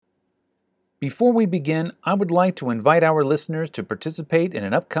Before we begin, I would like to invite our listeners to participate in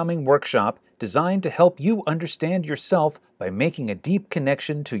an upcoming workshop designed to help you understand yourself by making a deep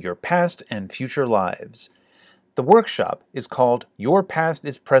connection to your past and future lives. The workshop is called Your Past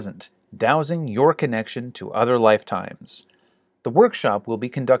is Present, Dowsing Your Connection to Other Lifetimes. The workshop will be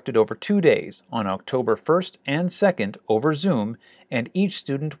conducted over 2 days on October 1st and 2nd over Zoom, and each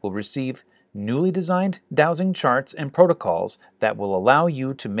student will receive newly designed dowsing charts and protocols that will allow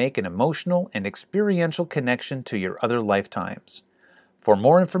you to make an emotional and experiential connection to your other lifetimes. For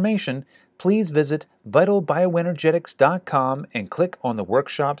more information, please visit vitalbioenergetics.com and click on the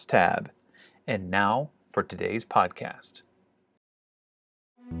Workshops tab. And now for today's podcast.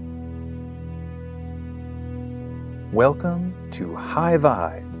 Welcome to High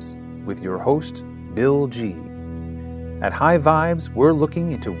Vibes with your host, Bill G. At High Vibes, we're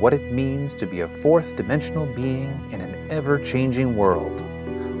looking into what it means to be a fourth-dimensional being in an ever-changing world.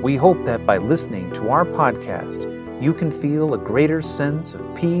 We hope that by listening to our podcast, you can feel a greater sense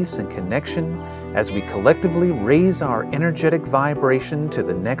of peace and connection as we collectively raise our energetic vibration to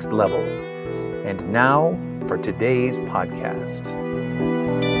the next level. And now for today's podcast.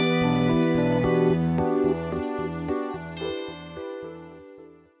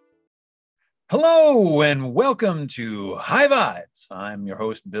 Hello and welcome to High Vibes. I'm your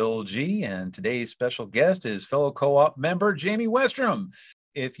host, Bill G, and today's special guest is fellow co-op member Jayme Westrom.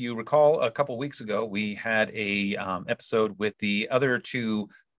 If you recall, a couple weeks ago, we had a episode with the other two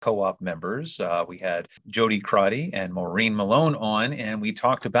co-op members. We had Jody Crotty and Maureen Malone on, and we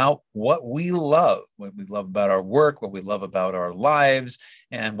talked about what we love about our work, what we love about our lives,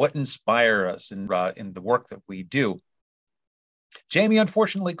 and what inspires us in the work that we do. Jayme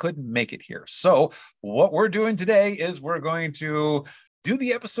unfortunately couldn't make it here. So what we're doing today is we're going to do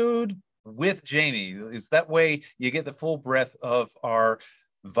the episode with Jayme. It's that way you get the full breadth of our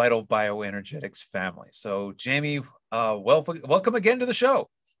Vital Bioenergetics family. So Jayme, welcome again to the show.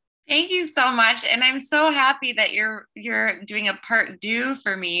 Thank you so much. And I'm so happy that you're doing a part two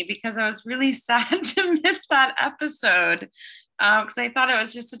for me, because I was really sad to miss that episode. Because I thought it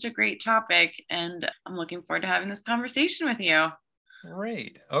was just such a great topic, and I'm looking forward to having this conversation with you.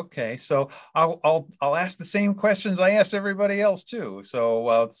 Great. Okay. So I'll ask the same questions I asked everybody else too.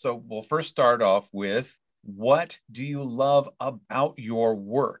 So we'll first start off with, what do you love about your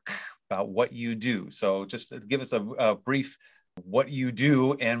work, about what you do? So just give us a brief, what you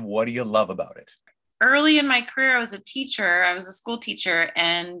do and what do you love about it? Early in my career, I was a teacher. I was a school teacher,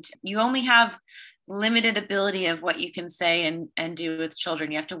 and you only have limited ability of what you can say and do with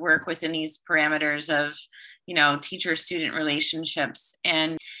children. You have to work within these parameters of, teacher-student relationships.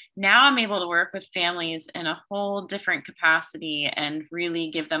 And now I'm able to work with families in a whole different capacity and really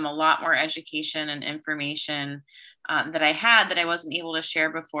give them a lot more education and information that I wasn't able to share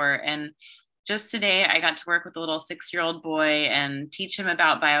before. And just today, I got to work with a little 6-year-old boy and teach him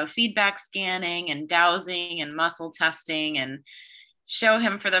about biofeedback scanning and dowsing and muscle testing, and show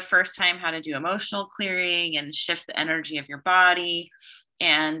him for the first time how to do emotional clearing and shift the energy of your body.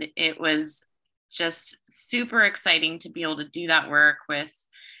 And it was just super exciting to be able to do that work with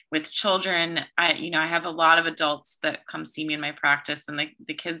children. I have a lot of adults that come see me in my practice, and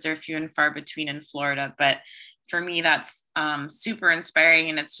the kids are few and far between in Florida. But for me, that's super inspiring.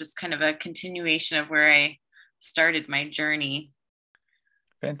 And it's just kind of a continuation of where I started my journey.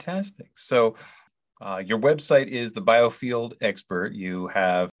 Fantastic. So your website is the Biofield Expert. You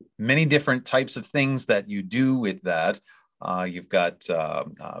have many different types of things that you do with that. You've got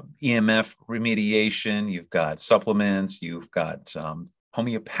EMF remediation, you've got supplements, you've got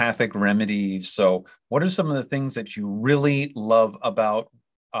homeopathic remedies. So what are some of the things that you really love about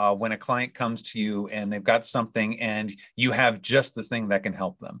when a client comes to you and they've got something and you have just the thing that can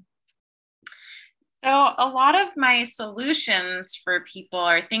help them? So a lot of my solutions for people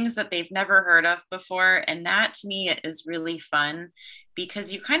are things that they've never heard of before. And that to me is really fun,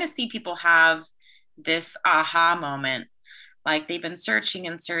 because you kind of see people have this aha moment. Like they've been searching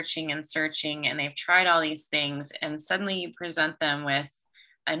and searching and searching, and they've tried all these things, and suddenly you present them with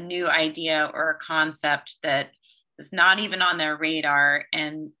a new idea or a concept that is not even on their radar.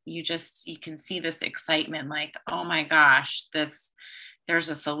 And you can see this excitement, like, oh my gosh, there's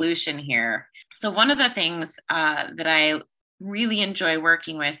a solution here. So one of the things that I really enjoy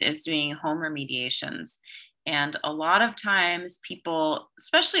working with is doing home remediations. And a lot of times people,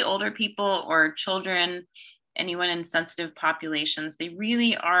 especially older people or children, anyone in sensitive populations, they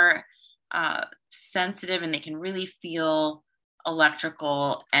really are sensitive, and they can really feel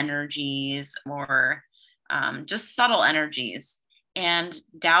electrical energies or just subtle energies. And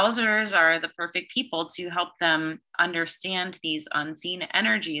dowsers are the perfect people to help them understand these unseen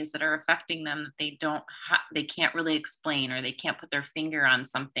energies that are affecting them that they can't really explain, or they can't put their finger on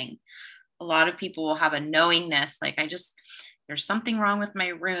something. A lot of people will have a knowingness, like there's something wrong with my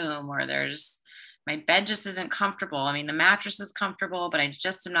room, or my bed just isn't comfortable. I mean, the mattress is comfortable, but I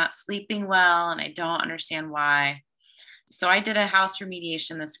just am not sleeping well and I don't understand why. So I did a house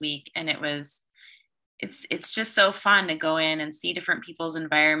remediation this week, and it's just so fun to go in and see different people's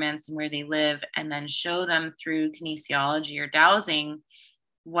environments and where they live, and then show them through kinesiology or dowsing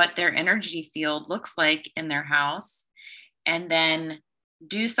what their energy field looks like in their house, and then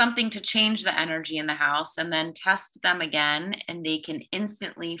do something to change the energy in the house, and then test them again, and they can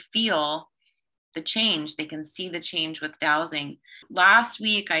instantly feel the change. They can see the change with dowsing. Last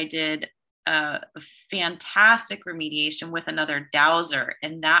week I did a fantastic remediation with another dowser,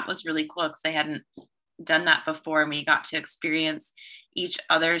 and that was really cool because I hadn't done that before, and we got to experience each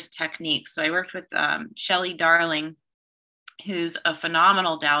other's techniques. So I worked with Shelly Darling, who's a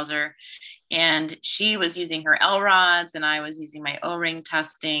phenomenal dowser, and she was using her L rods and I was using my O-ring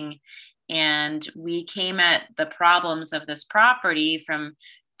testing, and we came at the problems of this property from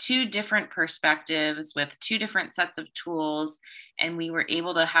two different perspectives with two different sets of tools, and we were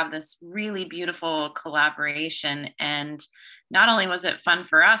able to have this really beautiful collaboration. And not only was it fun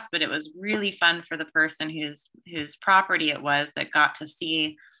for us, but it was really fun for the person whose property it was, that got to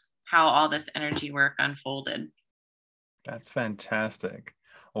see how all this energy work unfolded. That's fantastic.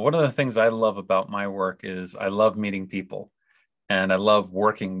 Well, one of the things I love about my work is I love meeting people, and I love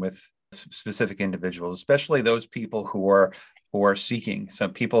working with specific individuals, especially those people who are seeking.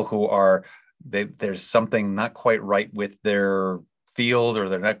 Some people who there's something not quite right with their field, or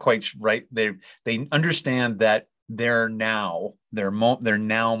they're not quite right. They understand that their now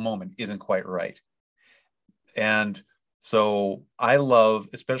moment isn't quite right. And so I love,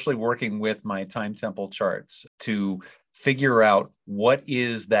 especially working with my time temple charts, to figure out what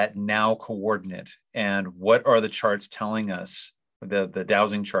is that now coordinate, and what are the charts telling us, the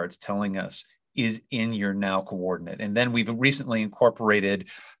dowsing charts telling us is in your now coordinate. And then we've recently incorporated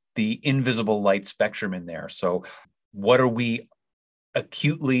the invisible light spectrum in there. So what are we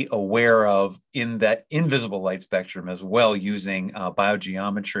acutely aware of in that invisible light spectrum as well, using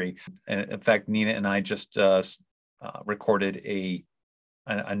biogeometry? And in fact, Nina and I just recorded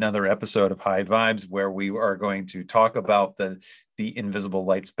another episode of High Vibes, where we are going to talk about the invisible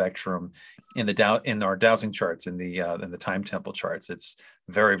light spectrum in our dowsing charts, in the time temple charts. It's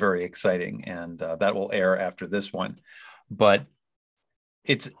very, very exciting, and that will air after this one. But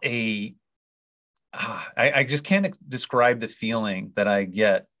it's I just can't describe the feeling that I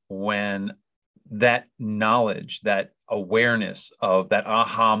get when that knowledge, that awareness of that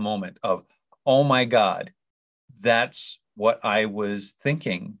aha moment of, oh my God, that's what I was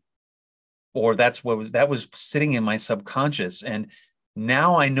thinking, or that was sitting in my subconscious, and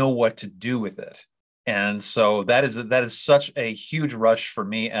now I know what to do with it. And so that is such a huge rush for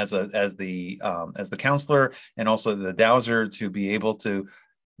me as the counselor, and also the dowser, to be able to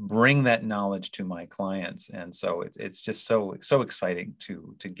bring that knowledge to my clients. And so it's just so exciting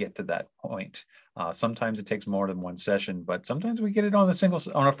to get to that point. Sometimes it takes more than one session, but sometimes we get it on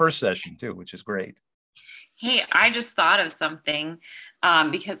a first session too, which is great. Hey, I just thought of something,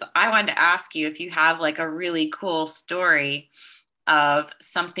 because I wanted to ask you if you have like a really cool story of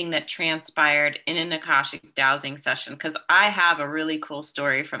something that transpired in an Akashic dowsing session, because I have a really cool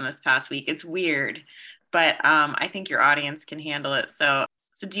story from this past week. It's weird, but I think your audience can handle it. So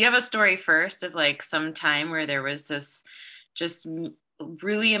do you have a story first of like some time where there was this just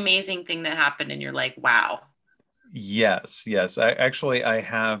really amazing thing that happened and you're like, wow? Yes. I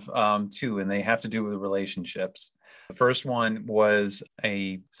have two, and they have to do with relationships. The first one was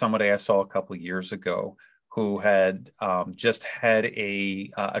somebody I saw a couple of years ago, who had just had a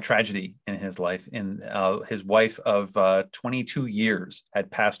tragedy in his life. His wife of 22 years had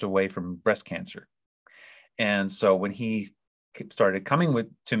passed away from breast cancer. And so when he started coming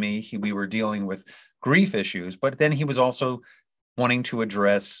to me, we were dealing with grief issues, but then he was also wanting to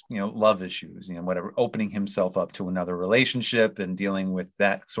address, love issues, whatever, opening himself up to another relationship and dealing with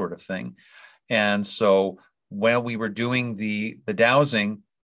that sort of thing. And so while we were doing the dowsing,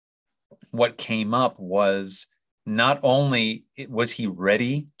 what came up was, not only was he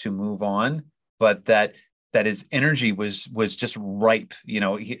ready to move on, but that his energy was just ripe,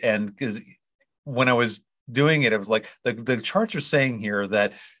 and because when I was doing it, it was like the charts are saying here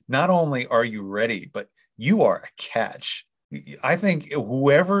that not only are you ready, but you are a catch. I think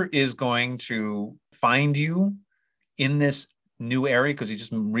whoever is going to find you in this new area, because he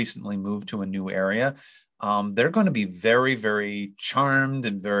just recently moved to a new area, they're going to be very, very charmed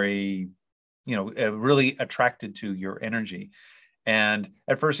and very, really attracted to your energy. And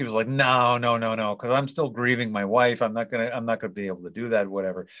at first he was like, no, no, no, no, because I'm still grieving my wife. I'm not gonna be able to do that,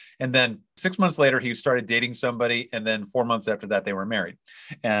 whatever. And then 6 months later, he started dating somebody, and then 4 months after that, they were married,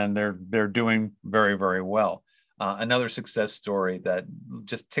 and they're doing very, very well. Another success story that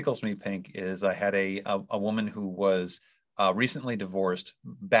just tickles me pink is I had a woman who was recently divorced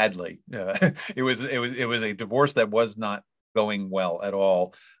badly. It was a divorce that was not going well at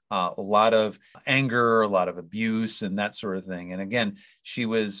all. A lot of anger, a lot of abuse, and that sort of thing. And again, she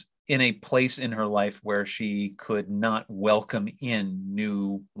was in a place in her life where she could not welcome in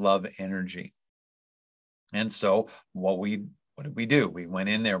new love energy. And so what did we do? We went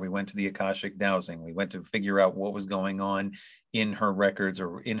in there, we went to the Akashic dowsing, we went to figure out what was going on in her records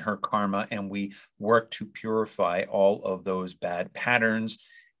or in her karma, and we worked to purify all of those bad patterns.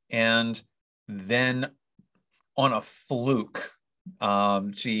 And then on a fluke,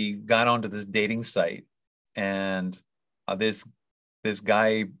 she got onto this dating site, and this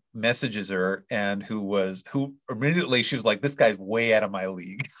guy messages her, and who immediately she was like, this guy's way out of my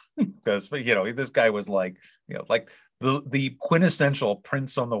league. Because this guy was like, like the quintessential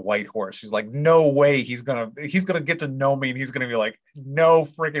prince on the white horse. She's like, no way he's gonna get to know me, and he's gonna be like, no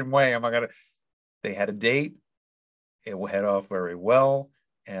freaking way am I gonna. They had a date, it will head off very well,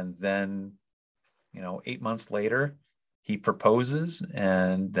 and then 8 months later he proposes,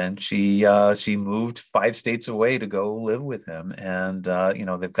 and then she moved 5 states away to go live with him. And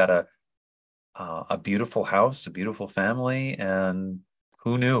they've got a beautiful house, a beautiful family, and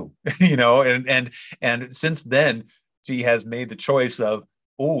who knew? And since then she has made the choice of,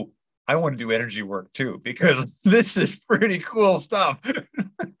 oh, I want to do energy work too, because this is pretty cool stuff.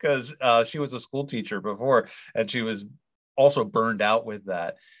 Because she was a school teacher before, and she was also burned out with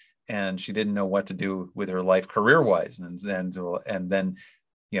that, and she didn't know what to do with her life career wise. And then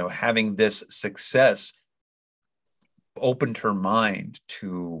having this success opened her mind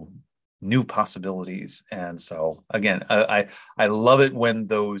to new possibilities. And so again, I love it when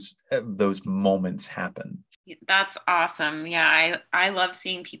those moments happen. That's awesome. Yeah, I love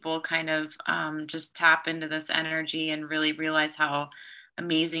seeing people kind of just tap into this energy and really realize how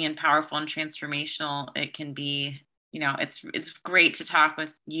amazing and powerful and transformational it can be. It's great to talk with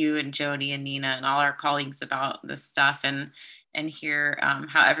you and Jody and Nina and all our colleagues about this stuff, and hear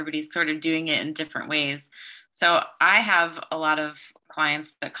how everybody's sort of doing it in different ways. So I have a lot of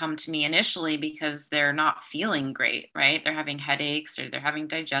clients that come to me initially because they're not feeling great, right? They're having headaches or they're having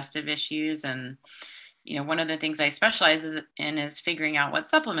digestive issues. And, one of the things I specialize in is figuring out what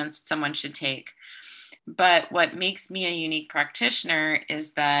supplements someone should take. But what makes me a unique practitioner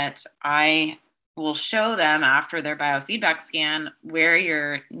is that I will show them after their biofeedback scan where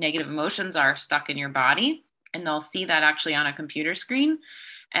your negative emotions are stuck in your body. And they'll see that actually on a computer screen.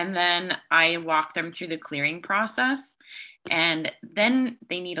 And then I walk them through the clearing process. And then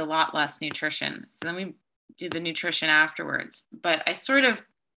they need a lot less nutrition. So then we do the nutrition afterwards. But I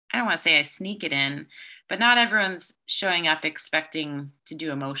don't want to say I sneak it in, but not everyone's showing up expecting to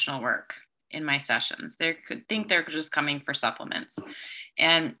do emotional work in my sessions. They could think they're just coming for supplements.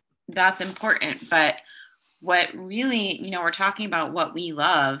 And that's important. But what really, we're talking about what we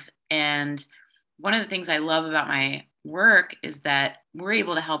love. And one of the things I love about my work is that we're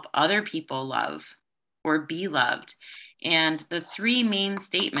able to help other people love or be loved. And the three main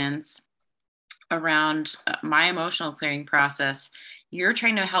statements around my emotional clearing process, you're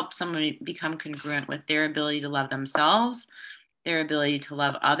trying to help somebody become congruent with their ability to love themselves, their ability to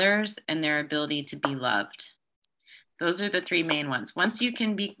love others, and their ability to be loved. Those are the three main ones. Once you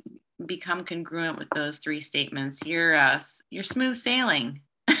can become congruent with those three statements, you're smooth sailing,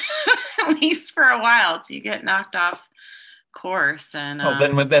 at least for a while, till you get knocked off course. And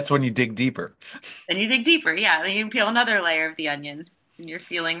then that's when you dig deeper. Then you dig deeper. Yeah. Then you peel another layer of the onion and you're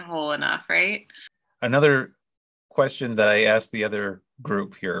feeling whole enough, right? Another question that I asked the other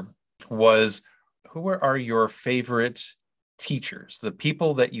group here was, who are your favorite teachers, the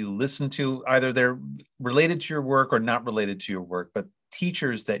people that you listen to, either they're related to your work or not related to your work, but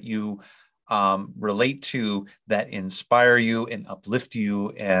teachers that you relate to, that inspire you and uplift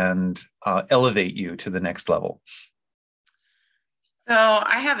you and elevate you to the next level? So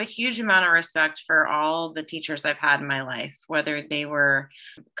I have a huge amount of respect for all the teachers I've had in my life, whether they were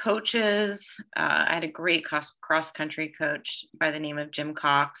coaches. I had a great cross-country coach by the name of Jim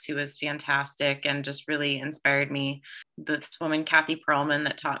Cox, who was fantastic and just really inspired me. This woman, Kathy Perlman,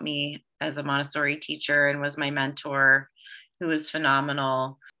 that taught me as a Montessori teacher and was my mentor, who was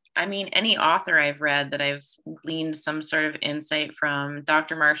phenomenal. I mean, any author I've read that I've gleaned some sort of insight from,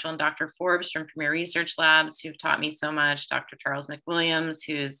 Dr. Marshall and Dr. Forbes from Premier Research Labs, who've taught me so much, Dr. Charles McWilliams,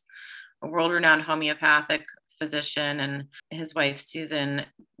 who's a world-renowned homeopathic physician, and his wife, Susan.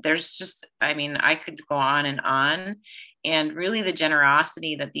 There's just, I mean, I could go on. And really the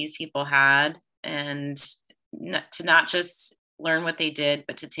generosity that these people had, and to not just learn what they did,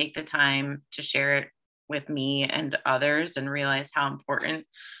 but to take the time to share it with me and others and realize how important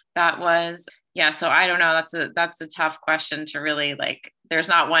that was. Yeah, so I don't know. That's a tough question to really, like, there's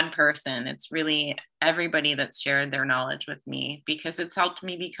not one person. It's really everybody that's shared their knowledge with me, because it's helped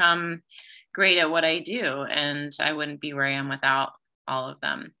me become great at what I do. And I wouldn't be where I am without all of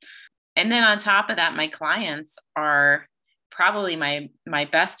them. And then on top of that, my clients are probably my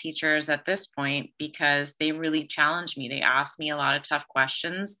best teachers at this point, because they really challenge me. They ask me a lot of tough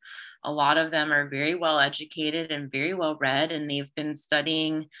questions. A lot of them are very well educated and very well read, and they've been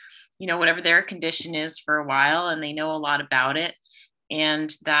studying, whatever their condition is for a while, and they know a lot about it.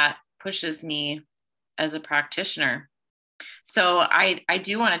 And that pushes me as a practitioner. So I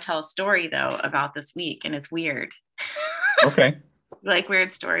do want to tell a story though about this week, and it's weird. Okay. Like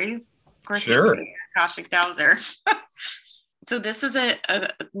weird stories? Of course. Sure. Akashic Dowser. So this was a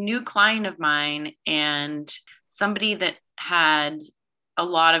new client of mine, and somebody that had a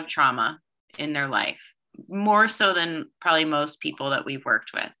lot of trauma in their life, more so than probably most people that we've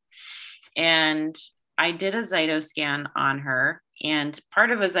worked with. And I did a Zytoscan on her, and part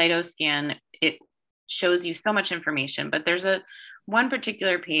of a Zytoscan, it shows you so much information, but there's one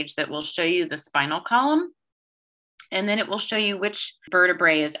particular page that will show you the spinal column, and then it will show you which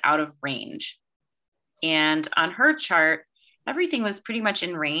vertebrae is out of range. And on her chart, everything was pretty much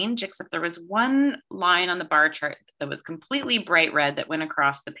in range, except there was one line on the bar chart that was completely bright red that went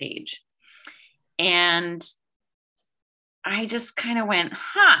across the page. And I just kind of went,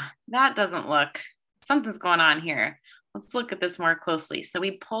 that doesn't look, something's going on here. Let's look at this more closely. So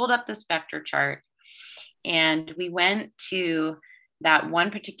we pulled up this vector chart, and we went to that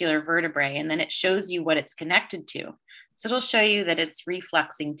one particular vertebrae, and then it shows you what it's connected to. So it'll show you that it's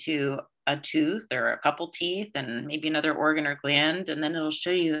reflexing to a tooth or a couple teeth and maybe another organ or gland. And then it'll show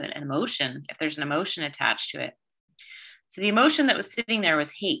you an emotion, if there's an emotion attached to it. So the emotion that was sitting there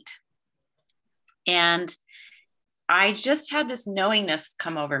was hate. And I just had this knowingness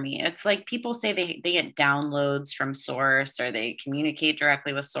come over me. It's like people say they get downloads from source, or they communicate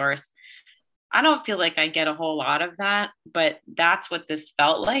directly with source. I don't feel like I get a whole lot of that, but that's what this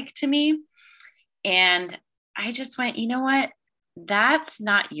felt like to me. And I just went, you know what? That's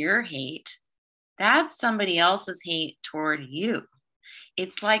not your hate. That's somebody else's hate toward you.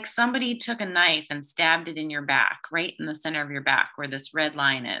 It's like somebody took a knife and stabbed it in your back, right in the center of your back where this red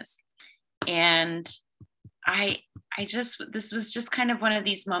line is. And this was just kind of one of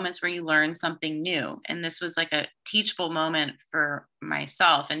these moments where you learn something new. And this was like a teachable moment for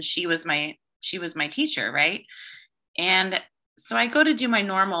myself. And she was my teacher, right? And so I go to do my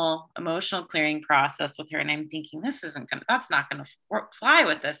normal emotional clearing process with her, and I'm thinking, that's not going to fly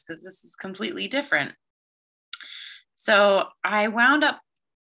with this, because this is completely different. So I wound up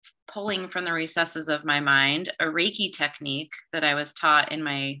pulling from the recesses of my mind a Reiki technique that I was taught in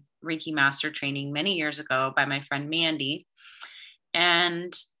my Reiki master training many years ago by my friend Mandy.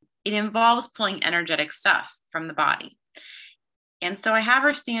 And it involves pulling energetic stuff from the body. And so I have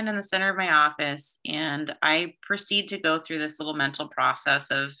her stand in the center of my office, and I proceed to go through this little mental process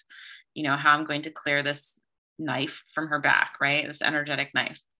of, how I'm going to clear this knife from her back, right? This energetic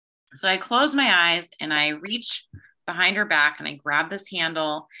knife. So I close my eyes and I reach behind her back, and I grab this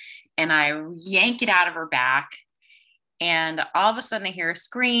handle and I yank it out of her back. And all of a sudden I hear a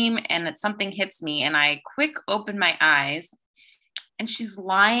scream, and that something hits me, and I quick open my eyes, and she's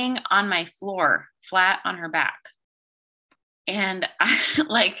lying on my floor, flat on her back. And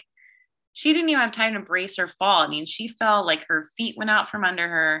she didn't even have time to brace her fall. I mean, she fell, like her feet went out from under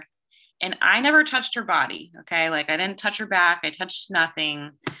her, and I never touched her body. Okay. Like I didn't touch her back. I touched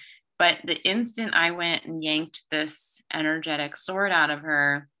nothing. But the instant I went and yanked this energetic sword out of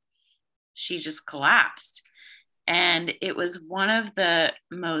her, she just collapsed. And it was one of the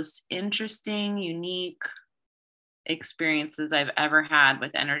most interesting, unique experiences I've ever had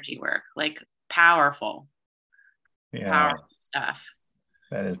with energy work. Like powerful. Yeah. Powerful stuff.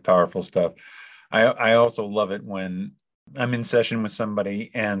 That is powerful stuff. I also love it when I'm in session with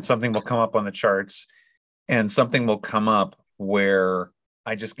somebody and something will come up on the charts, and something will come up where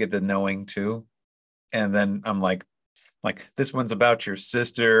I just get the knowing too. And then I'm like, this one's about your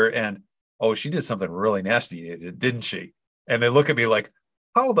sister, and oh, she did something really nasty, didn't she? And they look at me like,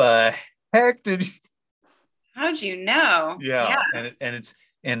 how the heck did you? How'd you know? Yeah. And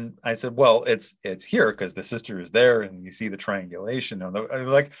And I said, well, it's here because the sister is there, and you see the triangulation. And they're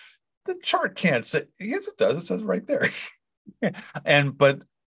like, the chart can't say. Yes, it does. It says right there. And but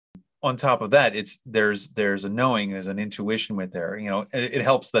on top of that, there's a knowing, there's an intuition with there. It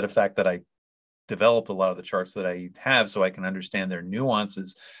helps that the fact that I developed a lot of the charts that I have so I can understand their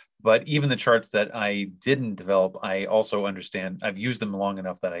nuances. But even the charts that I didn't develop, I also understand. I've used them long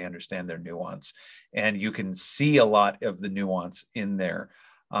enough that I understand their nuance. And you can see a lot of the nuance in there.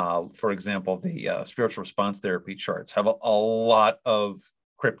 For example, the spiritual response therapy charts have a lot of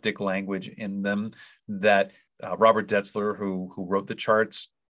cryptic language in them that Robert Detzler, who wrote the charts,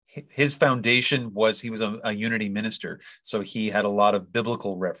 his foundation was he was a unity minister. So he had a lot of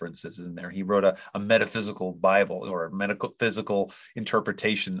biblical references in there. He wrote a metaphysical Bible, or a metaphysical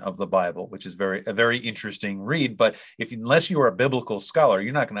interpretation of the Bible, which is a very interesting read. But unless you are a biblical scholar,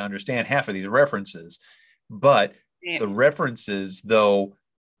 you're not going to understand half of these references. But the references, though,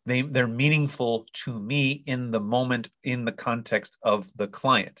 they're meaningful to me in the moment, in the context of the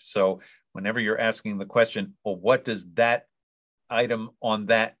client. So whenever you're asking the question, well, what does that item on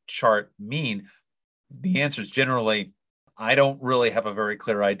that chart mean? The answer is generally, I don't really have a very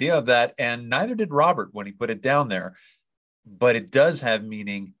clear idea of that, and neither did Robert when he put it down there. But it does have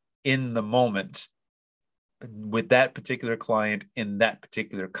meaning in the moment with that particular client in that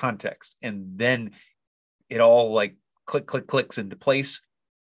particular context, and then it all like clicks into place.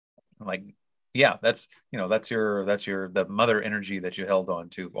 Like, yeah, that's the mother energy that you held on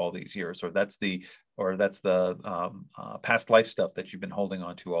to all these years, or that's the past life stuff that you've been holding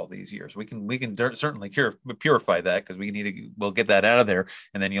on to all these years. We can certainly purify that, because we'll get that out of there,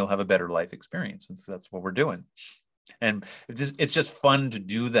 and then you'll have a better life experience. And so that's what we're doing. And it's just fun to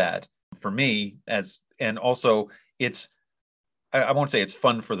do that for me, and also I won't say it's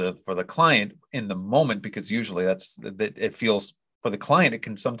fun for the client in the moment, because usually it feels, for the client, it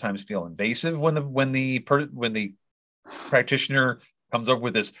can sometimes feel invasive when the practitioner comes up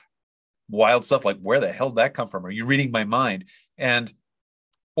with this wild stuff, like, where the hell did that come from? Are you reading my mind?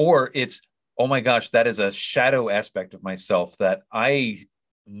 Or it's, oh my gosh, that is a shadow aspect of myself that I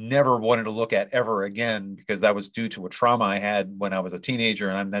never wanted to look at ever again, because that was due to a trauma I had when I was a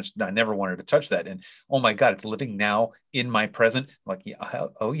teenager, and I never wanted to touch that. And oh my God, it's living now in my present. Like, yeah,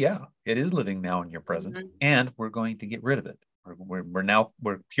 oh yeah, it is living now in your present, and we're going to get rid of it.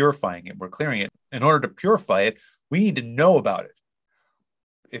 We're purifying it. We're clearing it. In order to purify it, we need to know about it.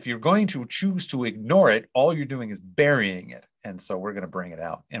 If you're going to choose to ignore it, all you're doing is burying it. And so we're going to bring it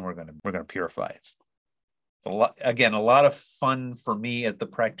out, and we're going to purify it. It's a lot of fun for me as the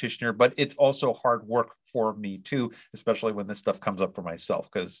practitioner, but it's also hard work for me too, especially when this stuff comes up for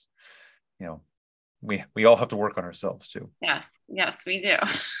myself, because we all have to work on ourselves too. Yes, we do.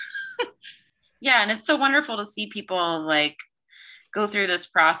 Yeah, and it's so wonderful to see people like go through this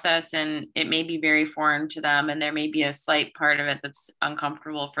process, and it may be very foreign to them, and there may be a slight part of it that's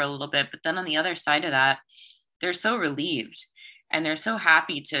uncomfortable for a little bit, but then on the other side of that, they're so relieved, and they're so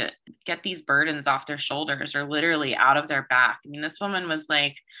happy to get these burdens off their shoulders, or literally out of their back. I mean, this woman was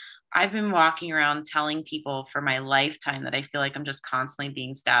like, I've been walking around telling people for my lifetime that I feel like I'm just constantly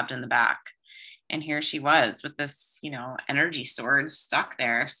being stabbed in the back, and here she was with this energy sword stuck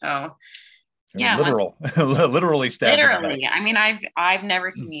there. So yeah, literally stabbed. Literally. I mean, I've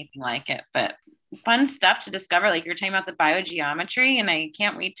never seen anything like it, but fun stuff to discover. Like, you're talking about the biogeometry, and I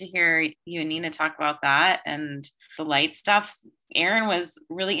can't wait to hear you and Nina talk about that and the light stuff. Aaron was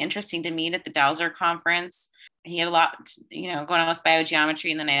really interesting to meet at the Dowser conference. He had a lot, going on with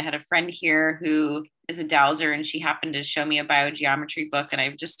biogeometry. And then I had a friend here who is a Dowser, and she happened to show me a biogeometry book, and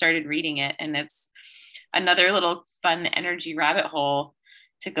I've just started reading it, and it's another little fun energy rabbit hole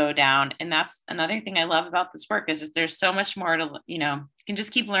to go down. And that's another thing I love about this work, is just there's so much more to, you can just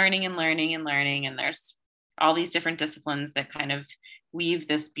keep learning and learning and learning. And there's all these different disciplines that kind of weave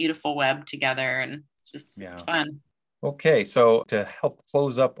this beautiful web together, and it's fun. Okay. So to help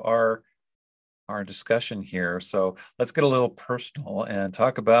close up our discussion here, so let's get a little personal and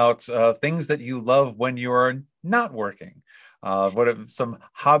talk about things that you love when you're not working. What are some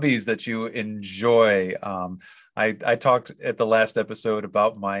hobbies that you enjoy? I talked at the last episode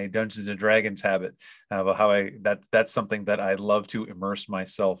about my Dungeons and Dragons habit, about how that's something that I love to immerse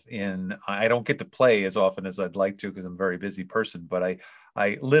myself in. I don't get to play as often as I'd like to, because I'm a very busy person, but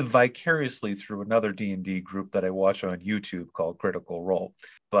I live vicariously through another D&D group that I watch on YouTube called Critical Role.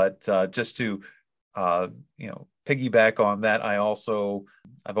 But just to piggyback on that,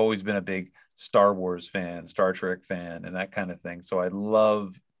 I've always been a big Star Wars fan, Star Trek fan, and that kind of thing. So I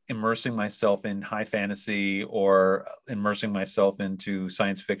love immersing myself in high fantasy or immersing myself into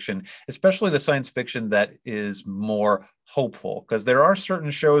science fiction, especially the science fiction that is more hopeful. Because there are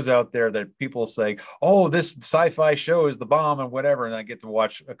certain shows out there that people say, oh, this sci-fi show is the bomb and whatever. And I get to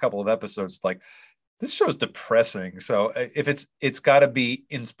watch a couple of episodes like, this show is depressing. So if it's got to be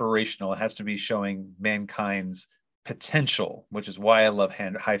inspirational, it has to be showing mankind's potential, which is why I love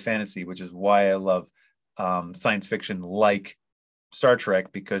high fantasy, which is why I love science fiction like Star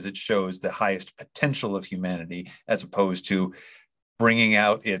Trek, because it shows the highest potential of humanity as opposed to bringing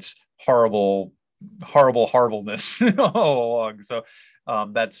out its horribleness all along. So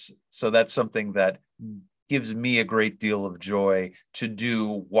that's something that gives me a great deal of joy to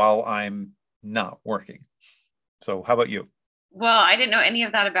do while I'm not working. So how about you? Well, I didn't know any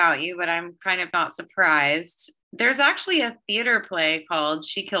of that about you, but I'm kind of not surprised. There's actually a theater play called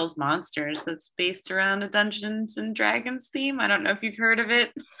She Kills Monsters that's based around a Dungeons and Dragons theme. I don't know if you've heard of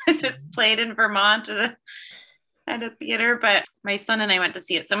it. It's played in Vermont at a theater, but my son and I went to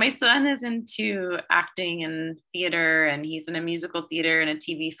see it. So my son is into acting and theater, and he's in a musical theater and a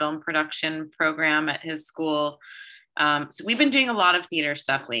TV film production program at his school. So we've been doing a lot of theater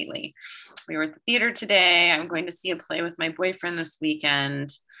stuff lately. We were at the theater today. I'm going to see a play with my boyfriend this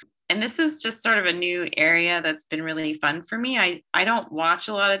weekend. And this is just sort of a new area that's been really fun for me. I don't watch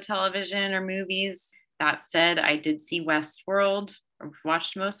a lot of television or movies. That said, I did see Westworld. I've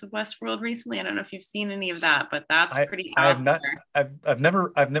watched most of Westworld recently. I don't know if you've seen any of that, but that's pretty I have out not. there.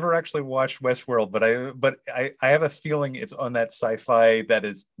 I've never actually watched Westworld, but I have a feeling it's on that sci-fi that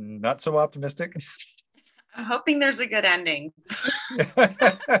is not so optimistic. I'm hoping there's a good ending. So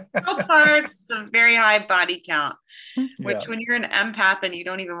far, it's a very high body count, which when you're an empath and you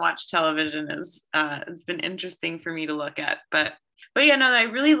don't even watch television is it's been interesting for me to look at. But yeah, no, I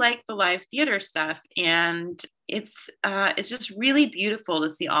really like the live theater stuff, and it's just really beautiful to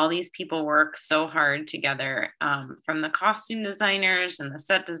see all these people work so hard together, from the costume designers and the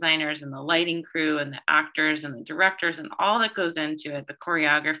set designers and the lighting crew and the actors and the directors and all that goes into it, the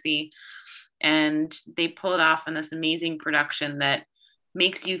choreography. And they pull it off in this amazing production that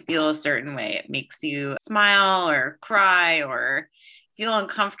makes you feel a certain way. It makes you smile or cry or feel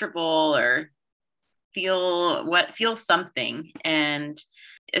uncomfortable or feel something. And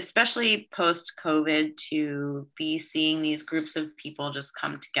especially post COVID, to be seeing these groups of people just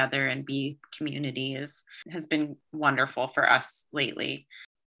come together and be community has been wonderful for us lately.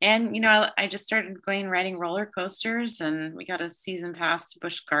 And, I just started riding roller coasters, and we got a season pass to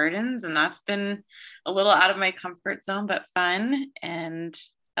Busch Gardens, and that's been a little out of my comfort zone, but fun. And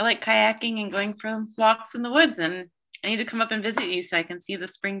I like kayaking and going for walks in the woods, and I need to come up and visit you so I can see the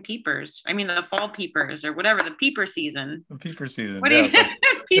spring peepers. I mean, the fall peepers or whatever, the peeper season. The peeper season. What do you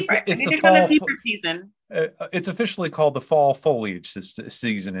peeper? I need to come to peeper season. It's officially called the fall foliage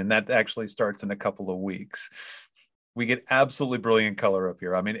season, and that actually starts in a couple of weeks. We get absolutely brilliant color up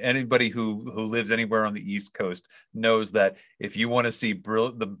here. I mean, anybody who lives anywhere on the East Coast knows that if you want to see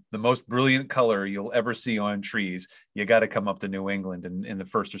the most brilliant color you'll ever see on trees, you got to come up to New England in the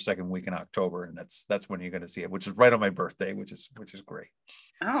first or second week in October, and that's when you're going to see it, which is right on my birthday, which is great.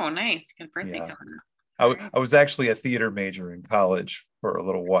 Oh, nice! Good birthday coming up. I was actually a theater major in college for a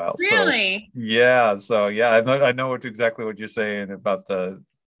little while. Really? So I know exactly what you're saying about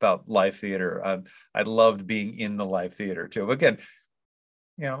live theater. I loved being in the live theater too. Again,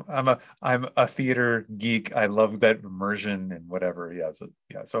 I'm a theater geek. I love that immersion and whatever.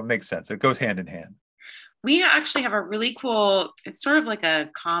 So it makes sense. It goes hand in hand. We actually have a really cool, it's sort of like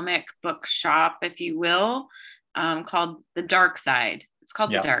a comic book shop, if you will, called The Dark Side. It's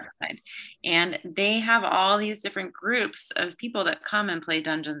called The Dark Side. And they have all these different groups of people that come and play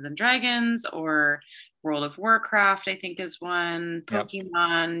Dungeons and Dragons or World of Warcraft, I think is one,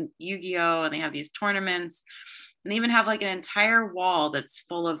 Pokemon, Yu-Gi-Oh! And they have these tournaments. And they even have like an entire wall that's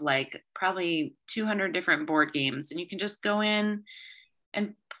full of like probably 200 different board games. And you can just go in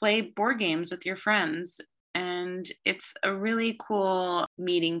and play board games with your friends. And it's a really cool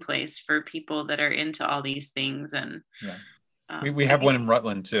meeting place for people that are into all these things. And we have one in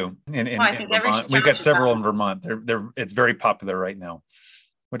Rutland too. In Vermont. We've got several in Vermont. It's very popular right now,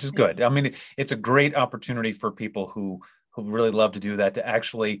 which is good. I mean, it's a great opportunity for people who really love to do that, to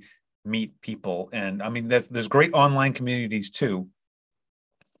actually meet people. And I mean, there's great online communities too.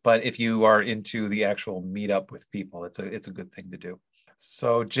 But if you are into the actual meetup with people, it's a good thing to do.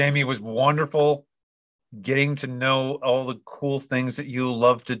 So Jayme, it was wonderful getting to know all the cool things that you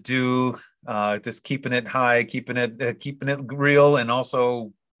love to do, just keeping it high, keeping it real, and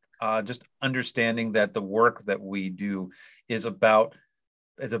also just understanding that the work that we do is about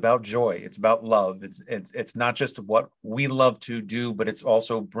about joy. It's about love. It's not just what we love to do, but it's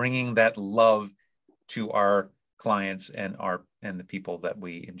also bringing that love to our clients and the people that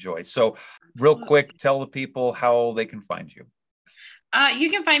we enjoy. So real quick, tell the people how they can find you. You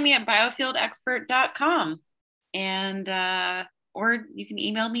can find me at biofieldexpert.com, and or you can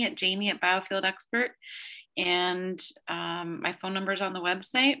email me at Jayme@biofieldexpert. And my phone number is on the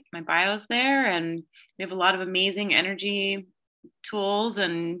website. My bio's there, and we have a lot of amazing energy tools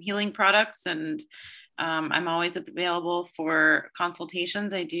and healing products. And I'm always available for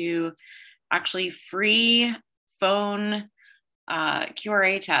consultations. I do actually free phone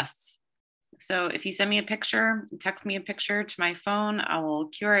QRA tests. So if you send me a picture, text me a picture to my phone, I will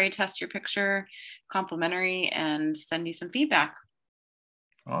QRA test your picture, complimentary, and send you some feedback.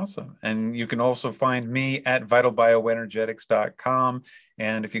 Awesome. And you can also find me at vitalbioenergetics.com.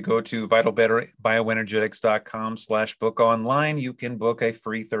 And if you go to vitalbioenergetics.com/book online, you can book a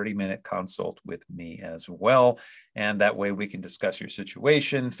free 30-minute consult with me as well. And that way we can discuss your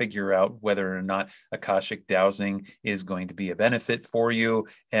situation, figure out whether or not Akashic dowsing is going to be a benefit for you.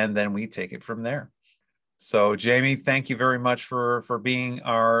 And then we take it from there. So Jayme, thank you very much for being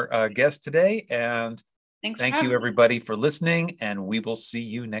our guest today. And thank you, everybody, for listening, and we will see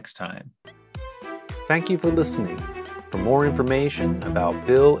you next time. Thank you for listening. For more information about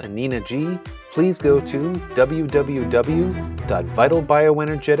Bill and Nina G, please go to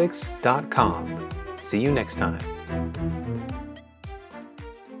www.vitalbioenergetics.com. See you next time.